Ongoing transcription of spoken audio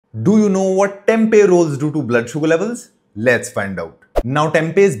Do you know what tempeh rolls do to blood sugar levels? Let's find out. Now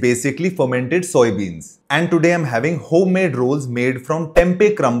tempeh is basically fermented soybeans. And today I'm having homemade rolls made from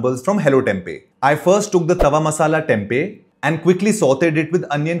tempeh crumbles from Hello Tempeh. I first took the Tawa Masala Tempeh and quickly sauteed it with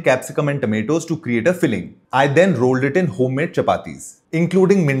onion, capsicum and tomatoes to create a filling. I then rolled it in homemade chapatis.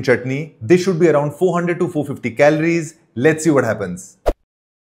 Including mint chutney, this should be around 400 to 450 calories. Let's see what happens.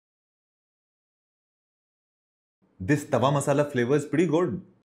 This Tawa Masala flavor is pretty good.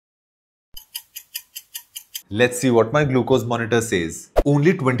 Let's see what my glucose monitor says.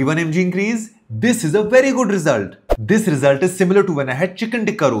 Only 21 mg increase? This is a very good result. This result is similar to when I had chicken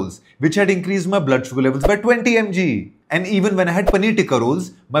tikka rolls, which had increased my blood sugar levels by 20 mg. And even when I had paneer tikka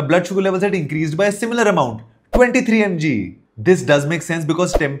rolls, my blood sugar levels had increased by a similar amount, 23 mg. This does make sense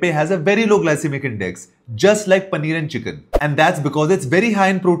because tempeh has a very low glycemic index, just like paneer and chicken. And that's because it's very high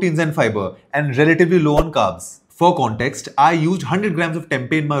in proteins and fiber and relatively low on carbs. For context, I used 100 grams of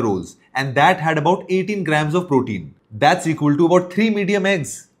tempeh in my rolls and that had about 18 grams of protein. That's equal to about 3 medium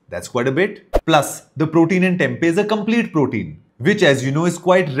eggs. That's quite a bit. Plus, the protein in tempeh is a complete protein, which as you know is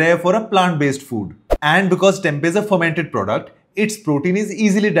quite rare for a plant-based food. And because tempeh is a fermented product, its protein is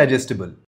easily digestible.